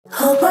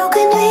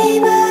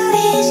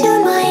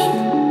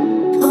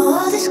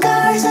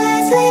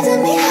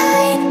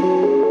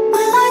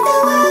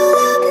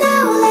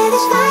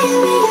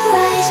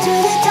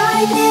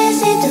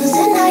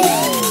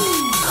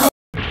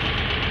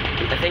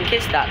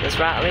that's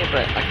rattling,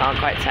 but I can't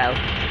quite tell.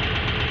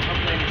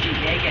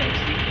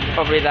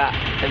 Probably that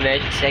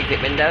emergency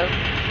exit window,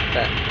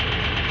 but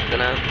I don't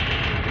know.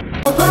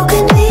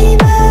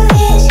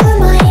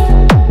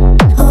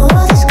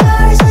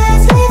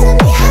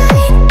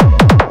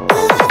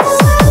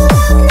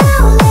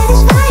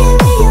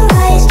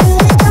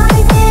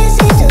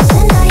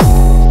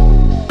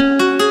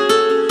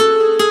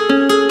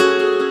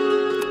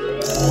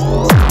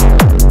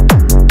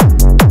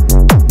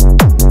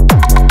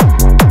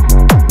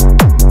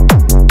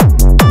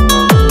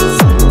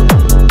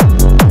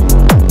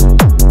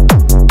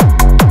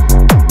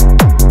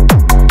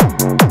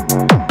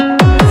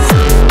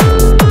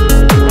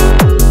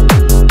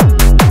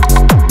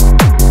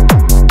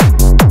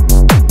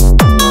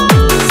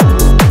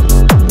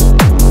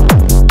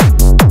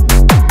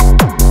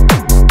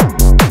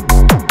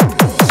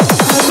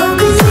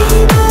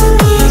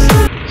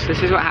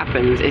 This is what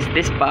happens, is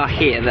this bar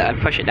here that I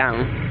push it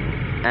down,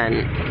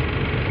 and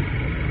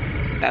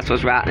that's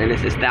what's rattling,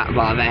 is that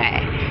bar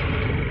there.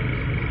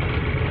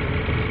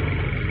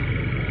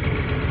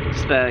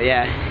 So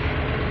yeah,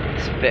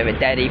 it's a bit of a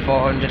dead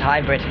E400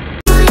 hybrid.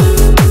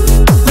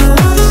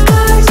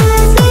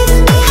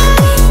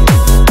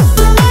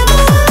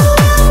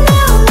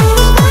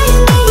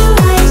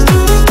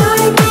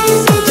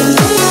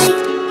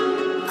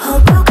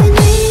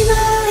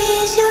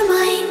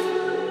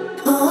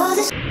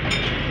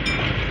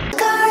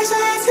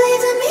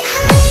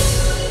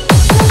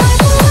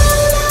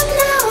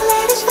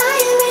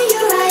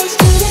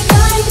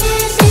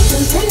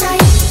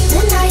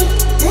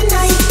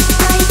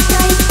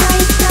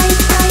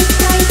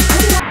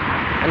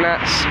 And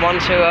that's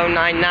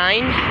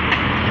 12099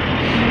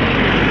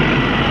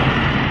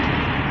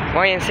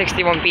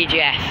 YN61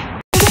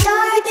 BGF. Put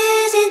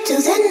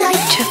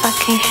your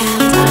fucking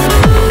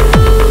hands up.